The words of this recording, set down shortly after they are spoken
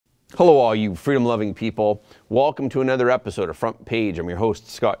Hello all you freedom-loving people. Welcome to another episode of Front Page. I'm your host,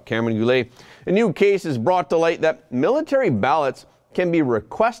 Scott Cameron Goulet. A new case is brought to light that military ballots can be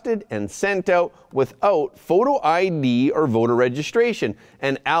requested and sent out without photo ID or voter registration.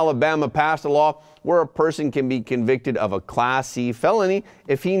 And Alabama passed a law where a person can be convicted of a Class C felony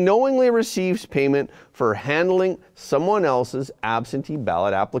if he knowingly receives payment for handling someone else's absentee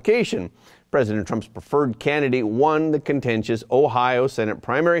ballot application. President Trump's preferred candidate won the contentious Ohio Senate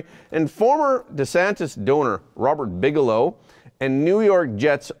primary, and former DeSantis donor Robert Bigelow and New York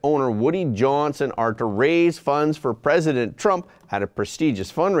Jets owner Woody Johnson are to raise funds for President Trump at a prestigious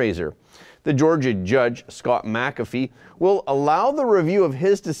fundraiser. The Georgia judge, Scott McAfee, will allow the review of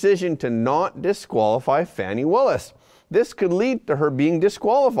his decision to not disqualify Fani Willis. This could lead to her being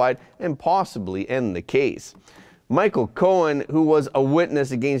disqualified and possibly end the case. Michael Cohen, who was a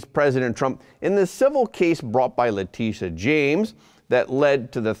witness against President Trump in the civil case brought by Letitia James that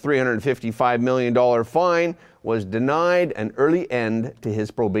led to the $355 million fine, was denied an early end to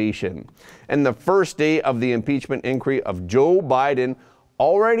his probation. And the first day of the impeachment inquiry of Joe Biden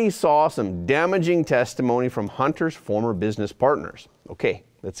already saw some damaging testimony from Hunter's former business partners. Okay,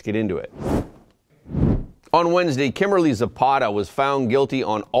 let's get into it. On Wednesday, Kimberly Zapata was found guilty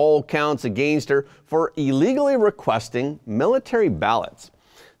on all counts against her for illegally requesting military ballots.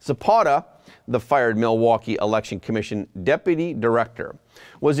 Zapata, the fired Milwaukee Election Commission deputy director,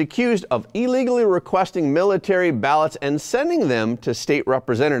 was accused of illegally requesting military ballots and sending them to State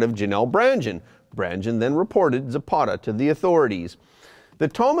Representative Janelle Brandgen. Brandgen then reported Zapata to the authorities. The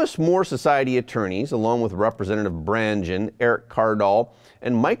Thomas More Society attorneys, along with Representative Brandgen, Eric Cardall,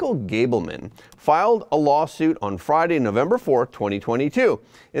 and Michael Gableman, filed a lawsuit on Friday, November 4, 2022.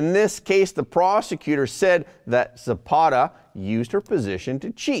 In this case, the prosecutor said that Zapata used her position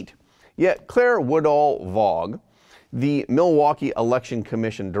to cheat. Yet Claire Woodall-Vaugh, the Milwaukee Election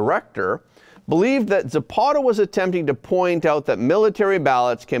Commission director, believed that Zapata was attempting to point out that military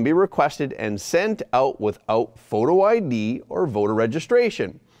ballots can be requested and sent out without photo ID or voter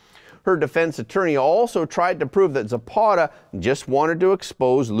registration. Her defense attorney also tried to prove that Zapata just wanted to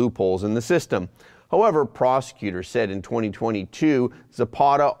expose loopholes in the system. However, prosecutors said in 2022,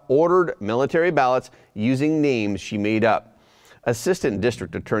 Zapata ordered military ballots using names she made up. Assistant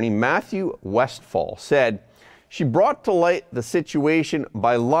District Attorney Matthew Westfall said, "She brought to light the situation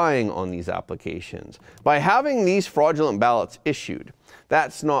by lying on these applications, by having these fraudulent ballots issued.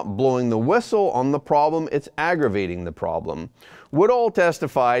 That's not blowing the whistle on the problem, it's aggravating the problem." Woodall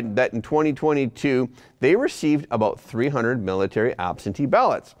testified that in 2022, they received about 300 military absentee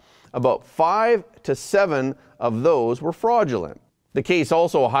ballots. About 5 to 7 of those were fraudulent. The case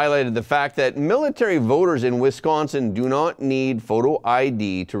also highlighted the fact that military voters in Wisconsin do not need photo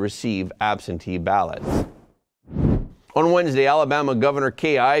ID to receive absentee ballots. On Wednesday, Alabama Governor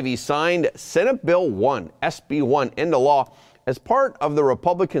Kay Ivey signed Senate Bill 1, SB 1, into law as part of the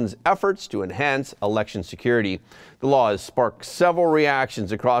Republicans' efforts to enhance election security. The law has sparked several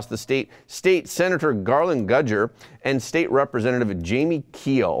reactions across the state. State Senator Garland Gudger and State Representative Jamie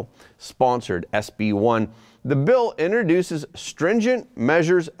Keel sponsored SB 1. The bill introduces stringent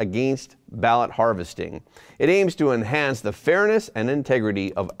measures against ballot harvesting. It aims to enhance the fairness and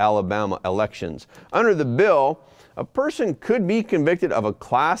integrity of Alabama elections. Under the bill, a person could be convicted of a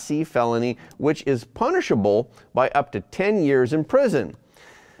Class C felony, which is punishable by up to 10 years in prison.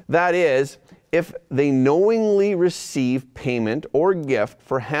 That is, if they knowingly receive payment or gift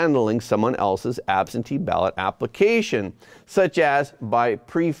for handling someone else's absentee ballot application, such as by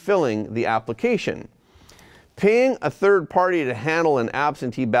pre-filling the application. Paying a third party to handle an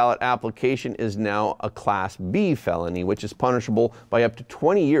absentee ballot application is now a Class B felony, which is punishable by up to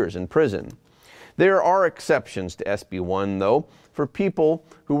 20 years in prison. There are exceptions to SB 1, though, for people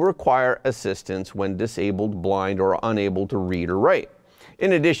who require assistance when disabled, blind, or unable to read or write.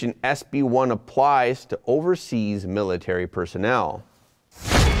 In addition, SB 1 applies to overseas military personnel.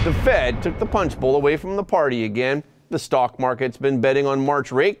 The Fed took the punch bowl away from the party again. The stock market's been betting on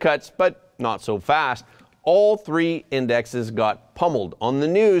March rate cuts, but not so fast. All three indexes got pummeled on the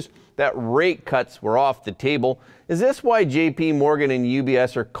news that rate cuts were off the table. Is this why JP Morgan and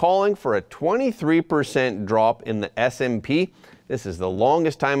UBS are calling for a 23% drop in the S&P? This is the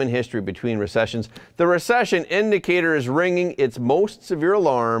longest time in history between recessions. The recession indicator is ringing its most severe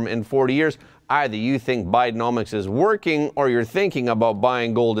alarm in 40 years. Either you think Bidenomics is working or you're thinking about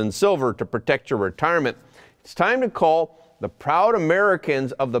buying gold and silver to protect your retirement. It's time to call the proud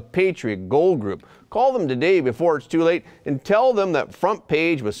Americans of the Patriot Gold Group. Call them today before it's too late and tell them that Front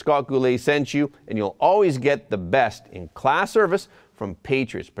Page with Scott Goulet sent you, and you'll always get the best in class service from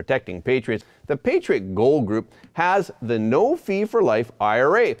Patriots, protecting Patriots. The Patriot Gold Group has the no fee for life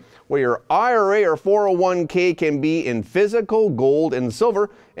IRA, where your IRA or 401k can be in physical gold and silver,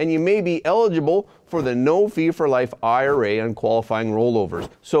 and you may be eligible for the no fee for life IRA on qualifying rollovers.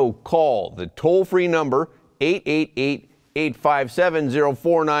 So call the toll-free number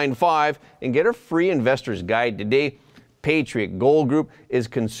 888-857-0495 and get a free investor's guide today. Patriot Gold Group is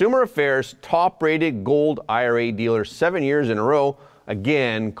Consumer Affairs' top-rated gold IRA dealer 7 years in a row.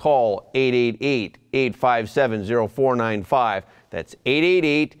 Again, call 888-857-0495. That's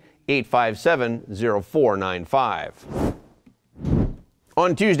 888-857-0495.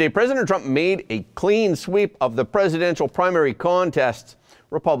 On Tuesday, President Trump made a clean sweep of the presidential primary contests.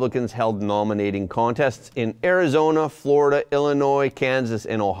 Republicans held nominating contests in Arizona, Florida, Illinois, Kansas,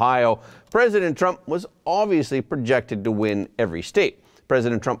 and Ohio. President Trump was obviously projected to win every state.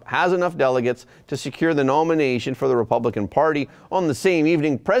 President Trump has enough delegates to secure the nomination for the Republican Party. On the same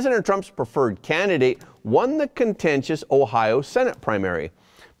evening, President Trump's preferred candidate won the contentious Ohio Senate primary.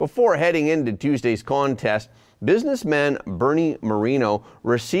 Before heading into Tuesday's contest, businessman Bernie Moreno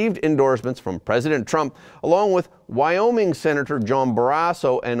received endorsements from President Trump, along with Wyoming Senator John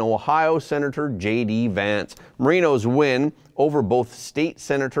Barrasso and Ohio Senator J.D. Vance. Moreno's win over both State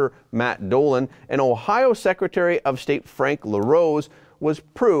Senator Matt Dolan and Ohio Secretary of State Frank LaRose was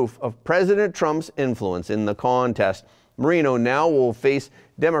proof of President Trump's influence in the contest. Moreno now will face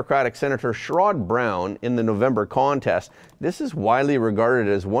Democratic Senator Sherrod Brown in the November contest. This is widely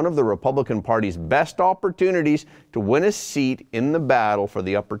regarded as one of the Republican Party's best opportunities to win a seat in the battle for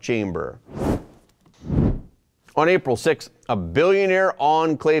the upper chamber. On April 6th, a billionaire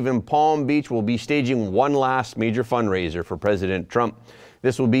enclave in Palm Beach will be staging one last major fundraiser for President Trump.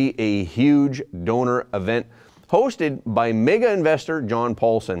 This will be a huge donor event hosted by mega investor John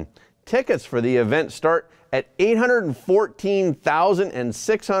Paulson. Tickets for the event start at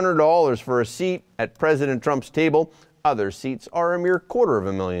 $814,600 for a seat at President Trump's table. Other seats are a mere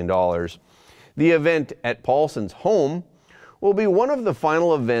 $250,000. The event at Paulson's home will be one of the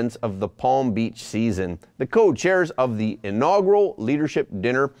final events of the Palm Beach season. The co-chairs of the inaugural leadership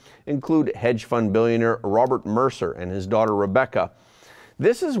dinner include hedge fund billionaire Robert Mercer and his daughter Rebecca.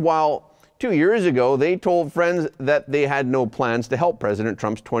 This is while 2 years ago they told friends that they had no plans to help President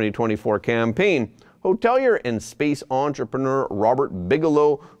Trump's 2024 campaign. Hotelier and space entrepreneur Robert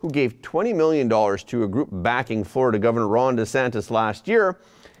Bigelow, who gave $20 million to a group backing Florida Governor Ron DeSantis last year,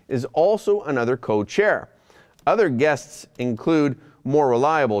 is also another co-chair. Other guests include more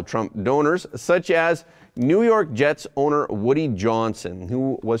reliable Trump donors, such as New York Jets owner Woody Johnson,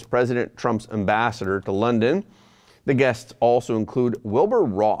 who was President Trump's ambassador to London. The guests also include Wilbur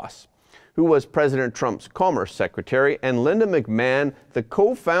Ross, who was President Trump's Commerce Secretary, and Linda McMahon, the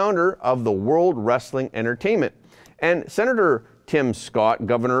co-founder of the World Wrestling Entertainment. And Senator Tim Scott,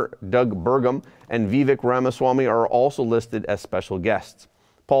 Governor Doug Burgum, and Vivek Ramaswamy are also listed as special guests.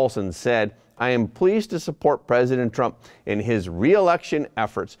 Paulson said, "I am pleased to support President Trump in his re-election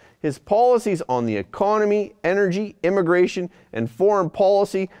efforts. His policies on the economy, energy, immigration, and foreign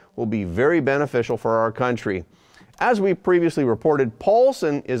policy will be very beneficial for our country." As we previously reported,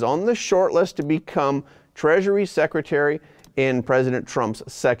 Paulson is on the short list to become Treasury Secretary in President Trump's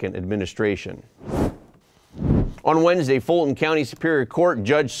second administration. On Wednesday, Fulton County Superior Court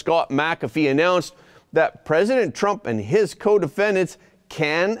Judge Scott McAfee announced that President Trump and his co-defendants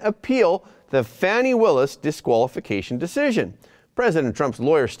can appeal the Fani Willis disqualification decision. President Trump's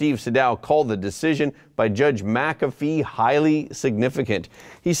lawyer Steve Sadow called the decision by Judge McAfee highly significant.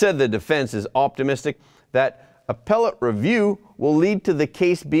 He said the defense is optimistic that appellate review will lead to the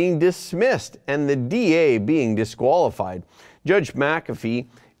case being dismissed and the DA being disqualified. Judge McAfee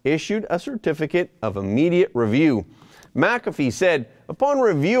issued a certificate of immediate review. McAfee said, upon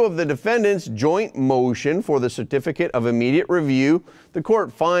review of the defendant's joint motion for the certificate of immediate review, the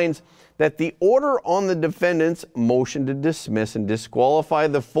court finds that the order on the defendant's motion to dismiss and disqualify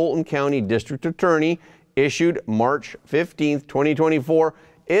the Fulton County District Attorney issued March 15, 2024,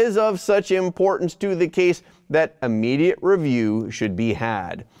 is of such importance to the case that immediate review should be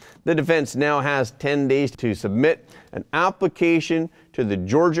had. The defense now has 10 days to submit an application to the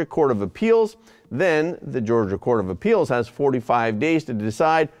Georgia Court of Appeals. Then the Georgia Court of Appeals has 45 days to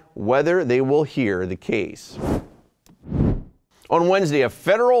decide whether they will hear the case. On Wednesday, a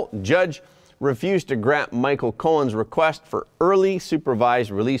federal judge refused to grant Michael Cohen's request for early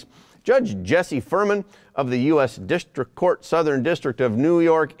supervised release. Judge Jesse Furman of the U.S. District Court, Southern District of New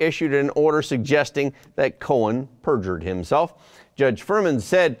York, issued an order suggesting that Cohen perjured himself. Judge Furman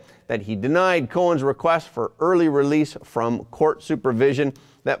said that he denied Cohen's request for early release from court supervision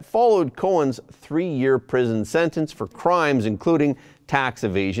that followed Cohen's 3-year prison sentence for crimes including tax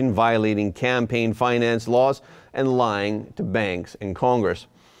evasion, violating campaign finance laws, and lying to banks and Congress.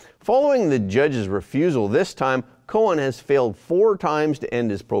 Following the judge's refusal this time, Cohen has failed 4 times to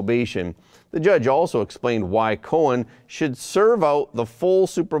end his probation. The judge also explained why Cohen should serve out the full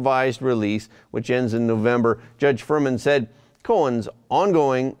supervised release, which ends in November. Judge Furman said Cohen's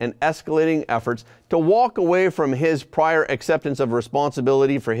ongoing and escalating efforts to walk away from his prior acceptance of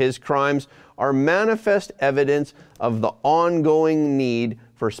responsibility for his crimes are manifest evidence of the ongoing need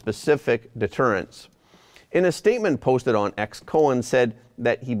for specific deterrence. In a statement posted on X, Cohen said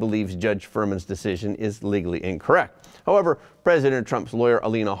that he believes Judge Furman's decision is legally incorrect. However, President Trump's lawyer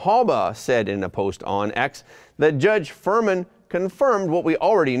Alina Habba said in a post on X that Judge Furman confirmed what we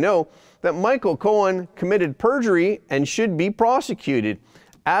already know, that Michael Cohen committed perjury and should be prosecuted.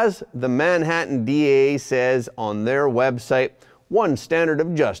 As the Manhattan DA says on their website, one standard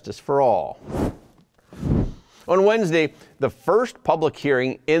of justice for all. On Wednesday, the first public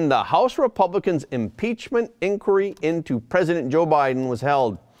hearing in the House Republicans' impeachment inquiry into President Joe Biden was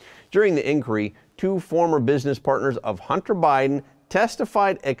held. During the inquiry, 2 former business partners of Hunter Biden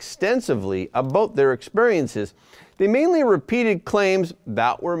testified extensively about their experiences. They mainly repeated claims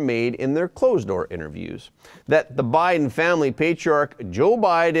that were made in their closed-door interviews, that the Biden family patriarch Joe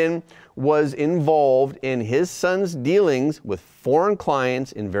Biden was involved in his son's dealings with foreign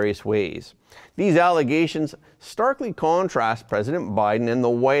clients in various ways. These allegations starkly contrast President Biden and the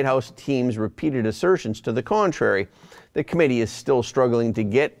White House team's repeated assertions to the contrary. The committee is still struggling to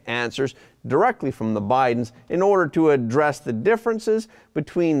get answers directly from the Bidens in order to address the differences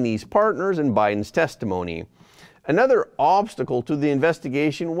between these partners and Biden's testimony. Another obstacle to the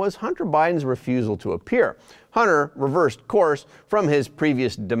investigation was Hunter Biden's refusal to appear. Hunter reversed course from his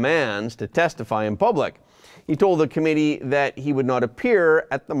previous demands to testify in public. He told the committee that he would not appear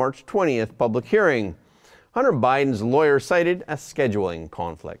at the March 20th public hearing. Hunter Biden's lawyer cited a scheduling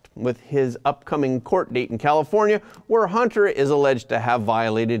conflict with his upcoming court date in California, where Hunter is alleged to have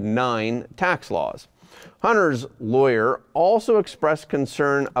violated 9 tax laws. Hunter's lawyer also expressed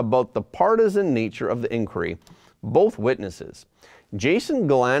concern about the partisan nature of the inquiry. Both witnesses, Jason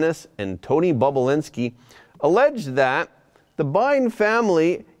Goulet and Tony Bobulinski, alleged that the Biden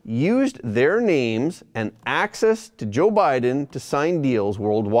family used their names and access to Joe Biden to sign deals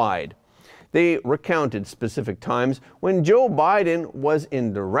worldwide. They recounted specific times when Joe Biden was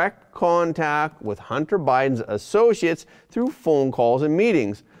in direct contact with Hunter Biden's associates through phone calls and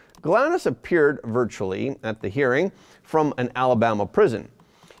meetings. Goulet appeared virtually at the hearing from an Alabama prison.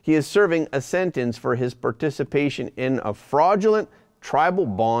 He is serving a sentence for his participation in a fraudulent tribal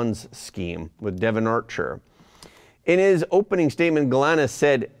bonds scheme with Devon Archer. In his opening statement, Goulet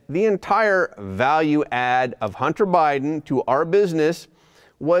said, "The entire value add of Hunter Biden to our business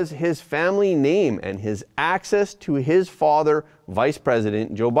was his family name and his access to his father, Vice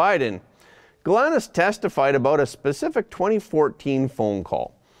President Joe Biden." Goulet testified about a specific 2014 phone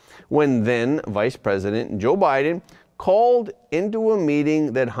call when then Vice President Joe Biden called into a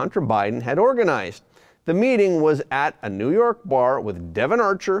meeting that Hunter Biden had organized. The meeting was at a New York bar with Devon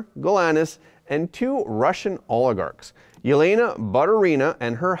Archer, Goulet, and 2 Russian oligarchs, Yelena Baturina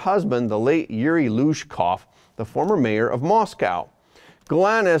and her husband, the late Yuri Lushkov, the former mayor of Moscow.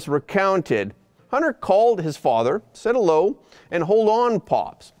 Goulet recounted, Hunter called his father, said hello, and hold on,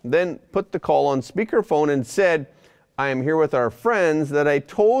 Pops, then put the call on speakerphone and said, "I am here with our friends that I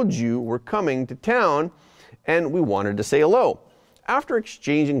told you were coming to town, and we wanted to say hello." After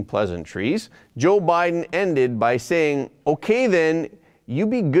exchanging pleasantries, Joe Biden ended by saying, "Okay then, you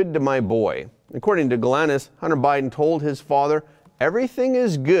be good to my boy." According to Goulet, Hunter Biden told his father, "Everything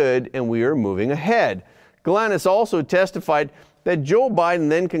is good and we are moving ahead." Goulet also testified that Joe Biden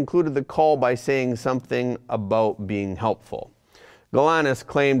then concluded the call by saying something about being helpful. Goulet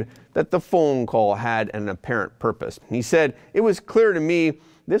claimed that the phone call had an apparent purpose. He said, "It was clear to me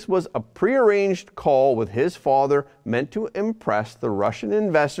this was a prearranged call with his father meant to impress the Russian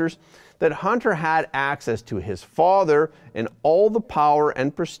investors that Hunter had access to his father and all the power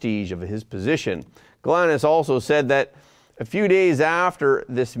and prestige of his position." Goulet also said that a few days after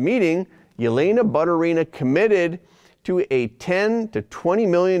this meeting, Yelena Baturina committed to a $10 to $20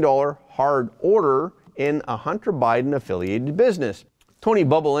 million hard order in a Hunter Biden affiliated business. Tony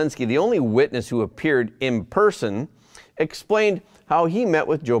Bobulinski, the only witness who appeared in person, explained how he met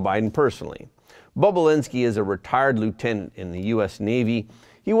with Joe Biden personally. Bobulinski is a retired lieutenant in the U.S. Navy.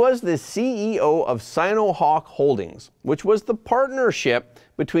 He was the CEO of Sinohawk Holdings, which was the partnership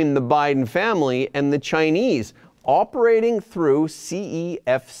between the Biden family and the Chinese, operating through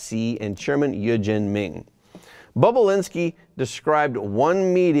CEFC and Chairman Ye Jianming. Bobulinski described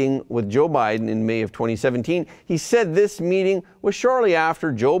one meeting with Joe Biden in May of 2017. He said this meeting was shortly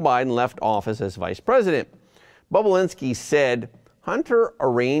after Joe Biden left office as vice president. Bobulinski said Hunter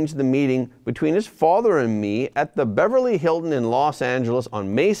arranged the meeting between his father and me at the Beverly Hilton in Los Angeles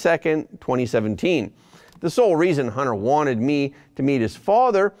on May 2nd, 2017. The sole reason Hunter wanted me to meet his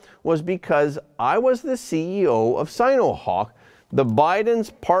father was because I was the CEO of Sinohawk, the Biden's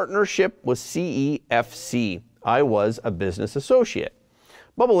partnership with CEFC. I was a business associate.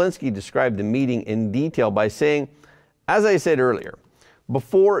 Bobulinski described the meeting in detail by saying, as I said earlier,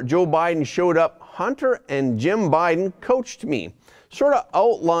 before Joe Biden showed up, Hunter and Jim Biden coached me, sort of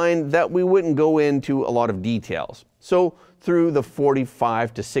outlined that we wouldn't go into a lot of details. So through the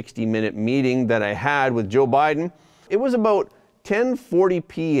 45 to 60-minute meeting that I had with Joe Biden, it was about 10:40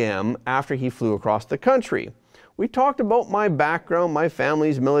 p.m. after he flew across the country. We talked about my background, my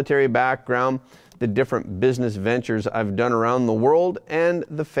family's military background, the different business ventures I've done around the world, and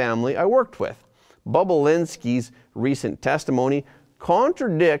the family I worked with. Bobulinski's recent testimony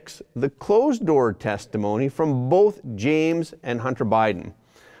contradicts the closed-door testimony from both James and Hunter Biden.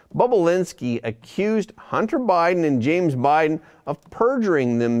 Bobulinski accused Hunter Biden and James Biden of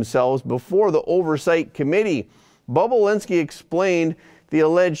perjuring themselves before the Oversight Committee. Bobulinski explained the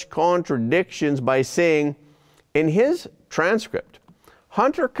alleged contradictions by saying, in his transcript,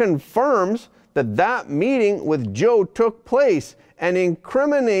 Hunter confirms that meeting with Joe took place and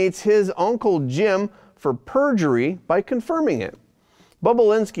incriminates his uncle Jim for perjury by confirming it.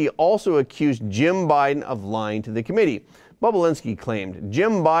 Bobulinski also accused Jim Biden of lying to the committee. Bobulinski claimed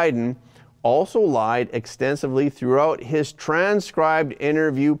Jim Biden also lied extensively throughout his transcribed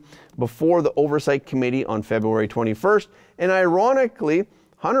interview before the Oversight Committee on February 21st, and ironically,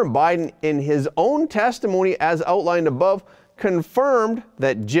 Hunter Biden, in his own testimony as outlined above, confirmed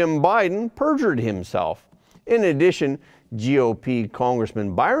that Jim Biden perjured himself. In addition, GOP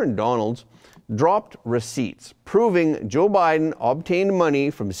Congressman Byron Donalds dropped receipts proving Joe Biden obtained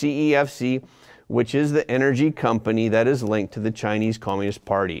money from CEFC, which is the energy company that is linked to the Chinese Communist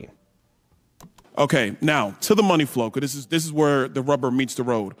Party. Okay, now to the money flow, because this is where the rubber meets the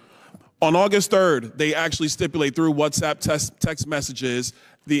road. On August 3rd, they actually stipulate through WhatsApp text messages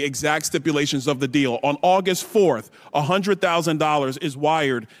the exact stipulations of the deal. On August 4th, $100,000 is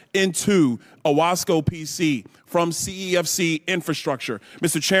wired into Owasco PC from CEFC infrastructure.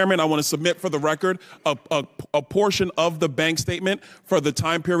 Mr. Chairman, I want to submit for the record a portion of the bank statement for the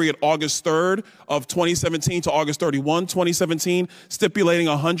time period August 3rd of 2017 to August 31, 2017, stipulating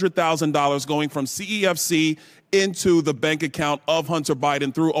 $100,000 going from CEFC into the bank account of Hunter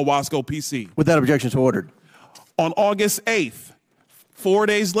Biden through Owasco PC. Without objection, so ordered. On August 8th, 4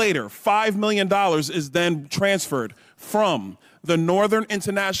 days later, $5 million is then transferred from the Northern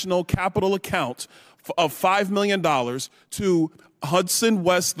International Capital account of $5 million to Hudson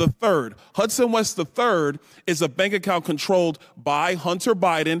West III. Hudson West III is a bank account controlled by Hunter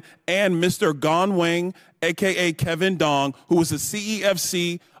Biden and Mr. Gong Wang, a.k.a. Kevin Dong, who is a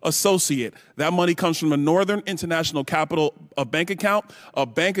CEFC associate. That money comes from the Northern International Capital bank account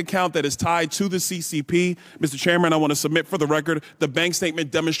that is tied to the CCP. Mr. Chairman, I want to submit for the record the bank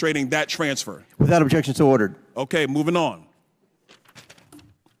statement demonstrating that transfer. Without objection, so ordered. Okay, moving on.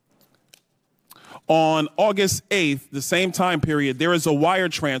 On August 8th, the same time period, there is a wire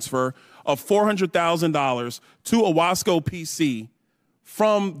transfer of $400,000 to Owasco PC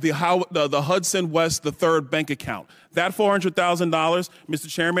from the Hudson West III bank account. That $400,000, Mr.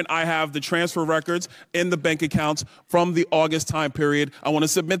 Chairman, I have the transfer records in the bank accounts from the August time period. I want to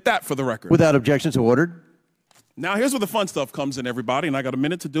submit that for the record. Without objection, so ordered. Now, here's where the fun stuff comes in, everybody, and I got a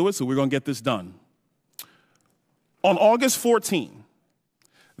minute to do it, so we're going to get this done. On August 14th,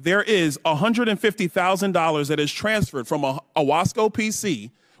 there is $150,000 that is transferred from Owasco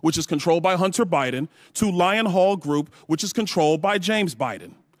PC, which is controlled by Hunter Biden, to Lion Hall Group, which is controlled by James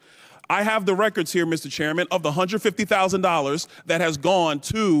Biden. I have the records here, Mr. Chairman, of the $150,000 that has gone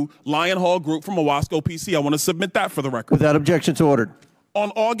to Lion Hall Group from Owasco PC. I want to submit that for the record. Without objection, so ordered.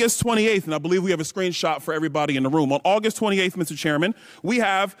 On August 28th, and I believe we have a screenshot for everybody in the room. On August 28th, Mr. Chairman, we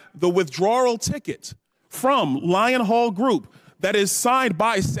have the withdrawal ticket from Lion Hall Group that is signed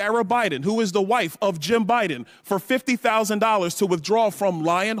by Sarah Biden, who is the wife of Jim Biden, for $50,000 to withdraw from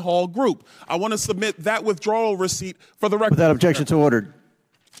Lion Hall Group. I want to submit that withdrawal receipt for the record. Without objection, so ordered.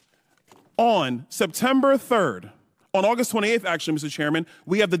 On September 3rd, on August 28th, actually, Mr. Chairman,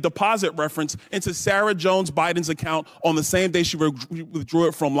 we have the deposit reference into Sarah Jones Biden's account on the same day she withdrew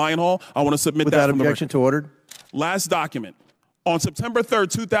it from Lion Hall. I want to submit that. Without objection, so ordered. Last document. On September 3rd,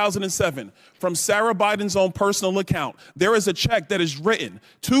 2007, from Sarah Biden's own personal account, there is a check that is written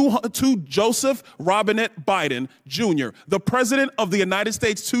to Joseph Robinette Biden, Jr., the President of the United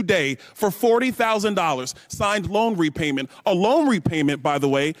States today, for $40,000, signed loan repayment. A loan repayment, by the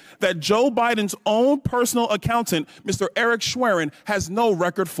way, that Joe Biden's own personal accountant, Mr. Eric Schwerin, has no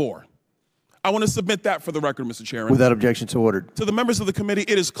record for. I want to submit that for the record, Mr. Chairman. Without objection, so ordered. To the members of the committee,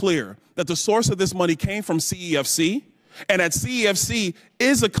 it is clear that the source of this money came from CEFC, and that CEFC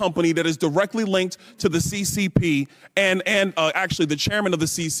is a company that is directly linked to the CCP and actually the chairman of the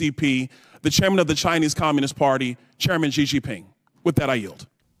CCP, the chairman of the Chinese Communist Party, Chairman Xi Jinping. With that, I yield.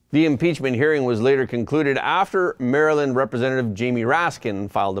 The impeachment hearing was later concluded after Maryland Representative Jamie Raskin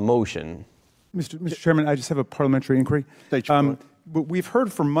filed a motion. Mr. Chairman, I just have a parliamentary inquiry. But we've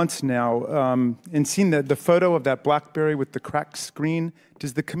heard for months now and seen the photo of that BlackBerry with the cracked screen.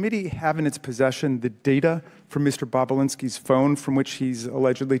 Does the committee have in its possession the data from Mr. Bobulinski's phone from which he's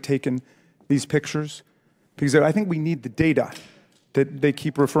allegedly taken these pictures? Because I think we need the data that they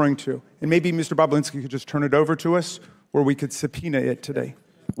keep referring to. And maybe Mr. Bobulinski could just turn it over to us, or we could subpoena it today.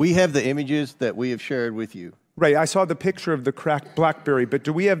 We have the images that we have shared with you. Right, I saw the picture of the cracked BlackBerry, but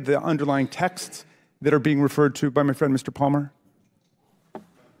do we have the underlying texts that are being referred to by my friend Mr. Palmer?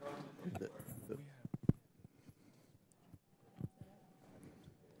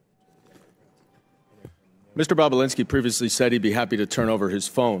 Mr. Bobulinski previously said he'd be happy to turn over his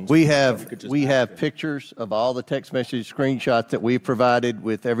phones. We have pictures of all the text message screenshots that we've provided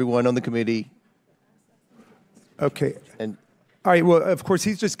with everyone on the committee. Okay. And all right, well, of course,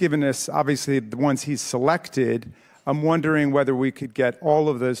 he's just given us, obviously, the ones he's selected. I'm wondering whether we could get all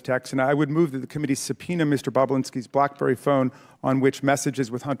of those texts. And I would move that the committee subpoena Mr. Bobulinski's BlackBerry phone on which messages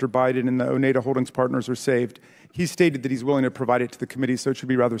with Hunter Biden and the Oneida Holdings partners are saved. He stated that he's willing to provide it to the committee, so it should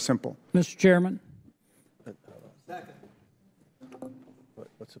be rather simple. Mr. Chairman.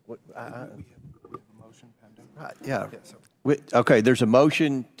 Yeah. Okay, there's a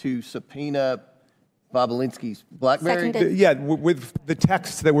motion to subpoena Bobulinski's BlackBerry. Yeah, with the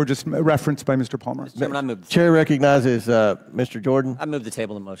texts that were just referenced by Mr. Palmer. Chair recognizes Mr. Jordan. I move the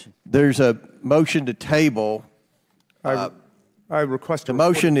table the motion. There's a motion to table. I request the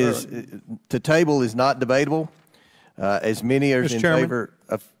motion is to table is not debatable. As many as in favor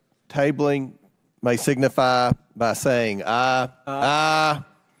of tabling may signify by saying aye. Aye.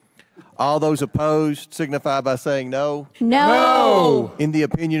 All those opposed signify by saying no. No. In the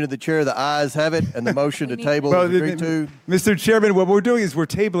opinion of the chair, the ayes have it, and the motion to table is agreed to. Mr. Chairman, what we're doing is we're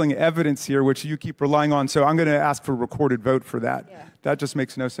tabling evidence here, which you keep relying on, so I'm going to ask for a recorded vote for that. Yeah. That just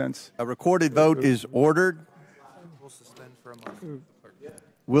makes no sense. A recorded vote is ordered. We'll suspend for a moment.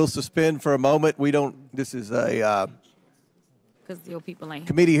 We'll suspend for a moment. We don't, this is a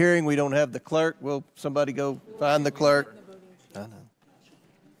committee hearing. We don't have the clerk. Will somebody go find the clerk? I know.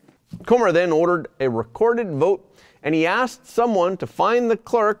 Comer then ordered a recorded vote, and he asked someone to find the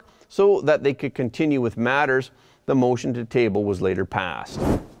clerk so that they could continue with matters. The motion to table was later passed.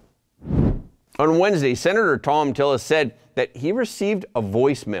 On Wednesday, Senator Thom Tillis said that he received a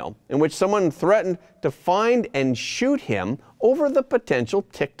voicemail in which someone threatened to find and shoot him over the potential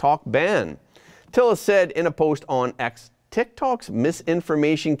TikTok ban. Tillis said in a post on X, TikTok's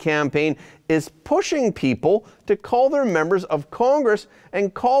misinformation campaign is pushing people to call their members of Congress,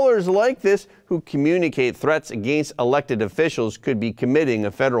 and callers like this who communicate threats against elected officials could be committing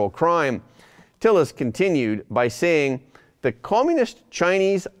a federal crime. Tillis continued by saying, the Communist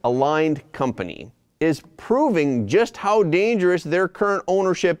Chinese aligned company is proving just how dangerous their current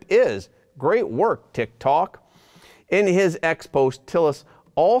ownership is. Great work, TikTok. In his X post, Tillis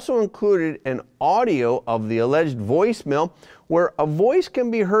also included an audio of the alleged voicemail where a voice can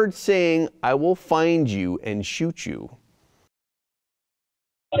be heard saying, I will find you and shoot you.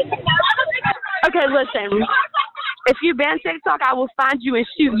 Okay, listen. If you ban TikTok, I will find you and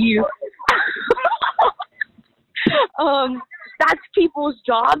shoot you. That's people's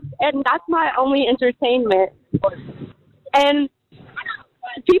jobs, and that's my only entertainment. And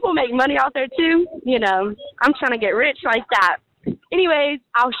people make money out there too. You know, I'm trying to get rich like that. Anyways,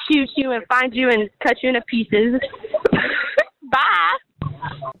 I'll shoot you and find you and cut you into pieces. Bye.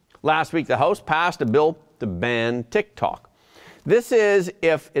 Last week, the House passed a bill to ban TikTok. This is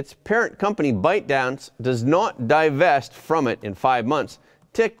if its parent company ByteDance does not divest from it in 5 months.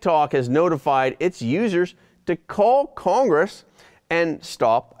 TikTok has notified its users to call Congress and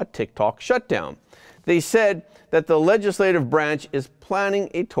stop a TikTok shutdown. They said that the legislative branch is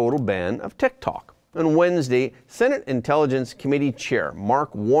planning a total ban of TikTok. On Wednesday, Senate Intelligence Committee Chair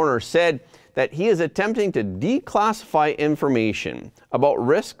Mark Warner said that he is attempting to declassify information about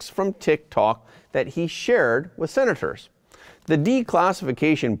risks from TikTok that he shared with senators. The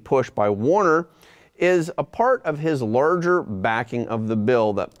declassification push by Warner is a part of his larger backing of the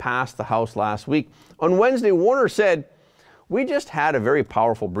bill that passed the House last week. On Wednesday, Warner said, "We just had a very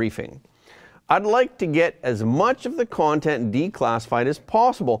powerful briefing. I'd like to get as much of the content declassified as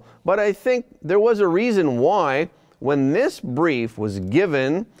possible, but I think there was a reason why, when this brief was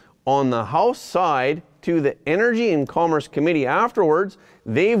given on the House side to the Energy and Commerce Committee afterwards,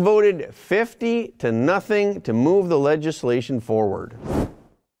 they voted 50-0 to move the legislation forward."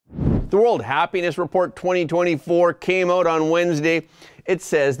 The World Happiness Report 2024 came out on Wednesday. It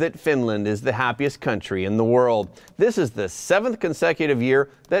says that Finland is the happiest country in the world. This is the 7th consecutive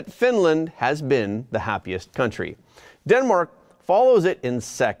year that Finland has been the happiest country. Denmark follows it in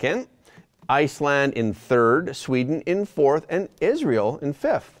 2nd, Iceland in 3rd, Sweden in 4th, and Israel in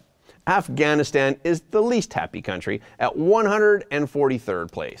 5th. Afghanistan is the least happy country at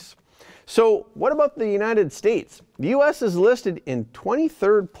 143rd place. So what about the United States? The U.S. is listed in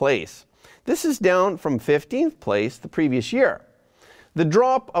 23rd place. This is down from 15th place the previous year. The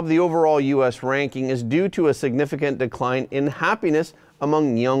drop of the overall U.S. ranking is due to a significant decline in happiness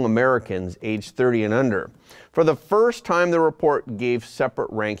among young Americans aged 30 and under. For the first time, the report gave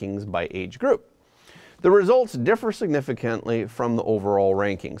separate rankings by age group. The results differ significantly from the overall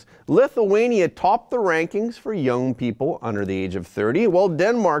rankings. Lithuania topped the rankings for young people under the age of 30, while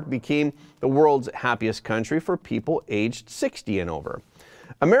Denmark became the world's happiest country for people aged 60 and over.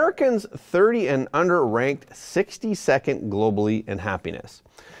 Americans 30 and under ranked 62nd globally in happiness.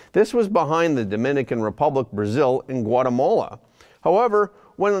 This was behind the Dominican Republic, Brazil, and Guatemala. However,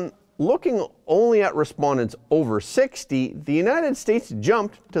 when looking only at respondents over 60, the United States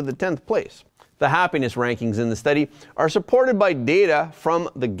jumped to the 10th place. The happiness rankings in the study are supported by data from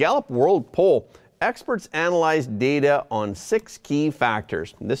the Gallup World Poll. Experts analyzed data on 6 key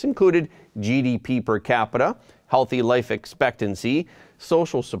factors. This included GDP per capita, healthy life expectancy,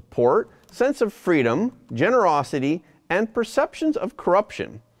 social support, sense of freedom, generosity, and perceptions of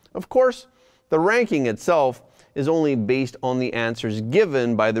corruption. Of course, the ranking itself is only based on the answers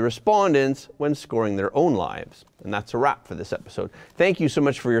given by the respondents when scoring their own lives. And that's a wrap for this episode. Thank you so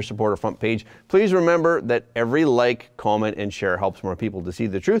much for your support of Front Page. Please remember that every like, comment, and share helps more people to see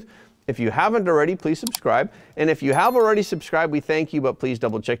the truth. If you haven't already, please subscribe. And if you have already subscribed, we thank you, but please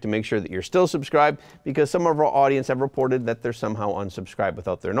double check to make sure that you're still subscribed, because some of our audience have reported that they're somehow unsubscribed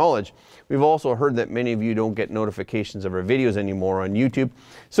without their knowledge. We've also heard that many of you don't get notifications of our videos anymore on YouTube.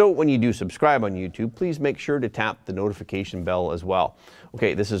 So when you do subscribe on YouTube, please make sure to tap the notification bell as well.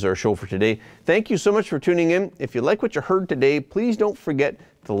 Okay, this is our show for today. Thank you so much for tuning in. If you like what you heard today, please don't forget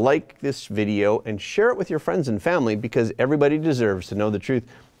to like this video and share it with your friends and family, because everybody deserves to know the truth.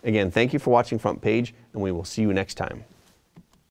 Again, thank you for watching Front Page, and we will see you next time.